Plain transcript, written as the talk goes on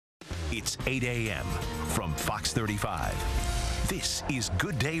It's 8 a.m. from Fox 35. This is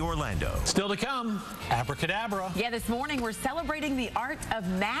Good Day Orlando. Still to come, abracadabra. Yeah, this morning we're celebrating the art of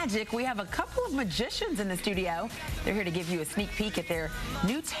magic. We have a couple of magicians in the studio. They're here to give you a sneak peek at their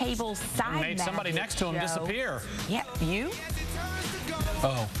new table side Made somebody next to him disappear. Yeah, you?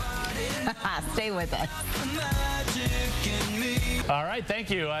 Oh. Stay with us. All right, thank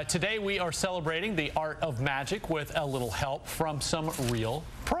you. Today we are celebrating the art of magic with a little help from some real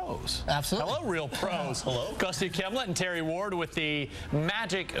pros. Absolutely. Hello, real pros. Hello. Kostya Kimlat and Terry Ward with the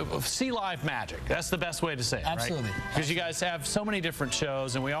magic of Sea Live Magic. That's the best way to say it, Absolutely. right? Because you guys have so many different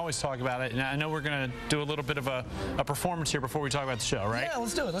shows, and we always talk about it. And I know we're going to do a little bit of a performance here before we talk about the show, right? Yeah,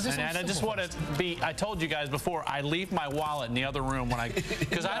 let's do it. Let's do and I just want to be, I told you guys before, I leave my wallet in the other room when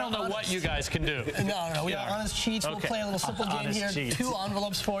because I don't know what you guys can do. No, we are honest cheats. Okay. We'll play a little simple game here. Cheats. 2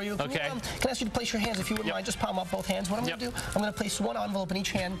 envelopes for you. Okay. Can I ask you to place your hands, if you wouldn't mind, just palm up both hands. What I'm going to do, I'm going to place 1 envelope in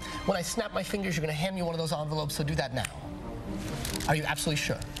each hand. When I snap my fingers, you're going to hand me one of those envelopes, so do that now. Are you absolutely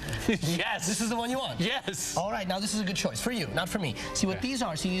sure? Yes. This is the one you want? Yes. All right, now this is a good choice for you, not for me. See what these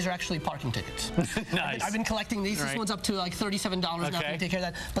are? See, these are actually parking tickets. Nice. I've been collecting these. This one's up to like $37 now. Can take care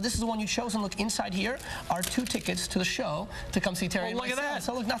of that. But this is the one you chose, and look, inside here are 2 tickets to the show to come see Terry. Oh, look at that.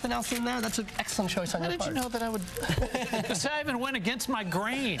 So look, nothing else in there. That's an excellent choice on your part. How did you know that I would? Because I even went against my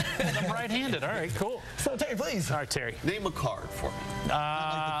grain. I'm right-handed. All right, cool. So Terry, please. All right, Terry. Name a card for me.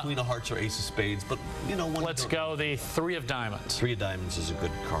 Not like the Queen of Hearts or Ace of Spades, but you know one. Let's go the 3 of Diamonds. 3 of Diamonds is a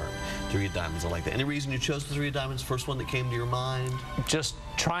good card. 3 of Diamonds, I like that. Any reason you chose the 3 of Diamonds? First one that came to your mind? Just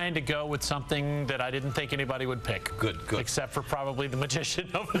trying to go with something that I didn't think anybody would pick. Good. Except for probably the magician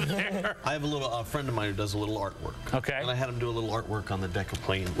over there. I have a little friend of mine who does a little artwork. Okay. And I had him do a little artwork on the deck of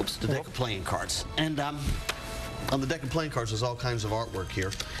playing. Whoops, the deck of playing cards. And on the deck of playing cards, there's all kinds of artwork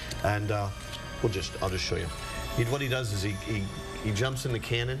here, and I'll just show you. What he does is he jumps in the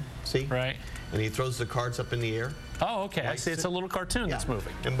cannon. See? Right. And he throws the cards up in the air. Oh, okay. I see. It's a little cartoon that's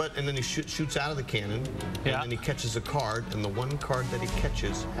moving. And then he shoots out of the cannon, and then he catches a card, and the one card that he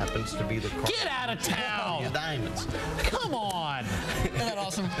catches happens to be the card. Get out of town! The diamonds. Come on! Isn't that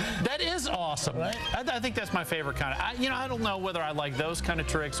awesome? That is awesome. Right? I think that's my favorite kind of. I don't know whether I like those kind of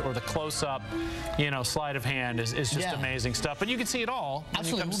tricks or the close-up, sleight of hand is just amazing stuff. But you can see it all.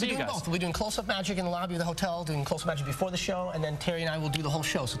 Absolutely. We'll be doing both. We'll be doing close-up magic in the lobby of the hotel, doing close-up magic before the show, and then Terry and I will do the whole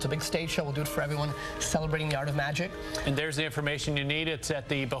show. So it's a big stage show. We'll do it for everyone, celebrating the art of magic. And there's the information you need. It's at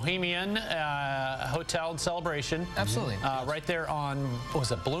the Bohemian Hotel and Celebration. Absolutely. Right there on, what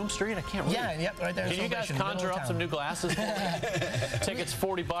was it, Bloom Street? I can't remember. Yeah, yep, right there. Can you guys conjure up some new glasses for me? Tickets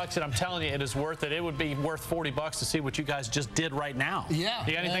 $40, and I'm telling you, it is worth it. It would be worth $40 to see what you guys just did right now. Yeah.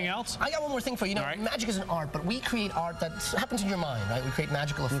 You got anything else? I got one more thing for you. Magic is an art, but we create art that happens in your mind, right? We create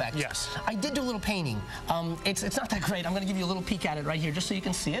magical effects. Yes. I did do a little painting. It's not that great. I'm going to give you a little peek at it right here, just so you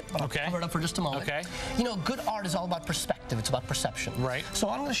can see it. But I'll cover it up for just a moment. Okay. Good art is all about perspective. It's about perception. Right. So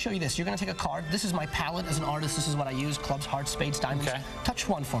I'm going to show you this. You're going to take a card. This is my palette as an artist. This is what I use: clubs, hearts, spades, diamonds. Okay. Touch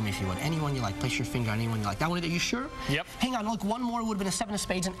one for me if you would. Anyone you like. Place your finger on anyone you like. That one. Are you sure? Yep. Hang on. Look, one more would have been a 7 of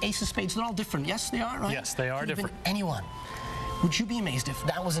spades, an ace of spades. They're all different. Yes, they are. Right? Yes, they are different. Anyone. Would you be amazed if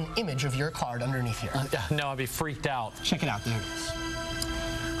that was an image of your card underneath here? No, I'd be freaked out. Check it out. There it is.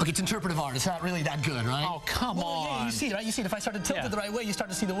 Look, it's interpretive art. It's not really that good, right? Oh, come on. Yeah, you see it, right? You see it. If I start to tilt it the right way, you start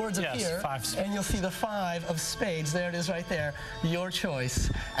to see the words appear. 5 and you'll see the 5 of spades. There it is right there. Your choice.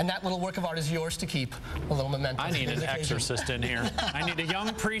 And that little work of art is yours to keep. A little memento. I need an exorcist in here. I need a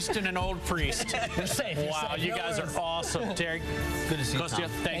young priest and an old priest. You're safe. Wow, you guys are awesome. Terry, good to see you. Kostya,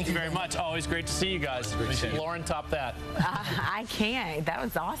 thank you very much. Always great to see you guys. Lauren, top that. I can't. That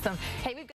was awesome. Hey, we've got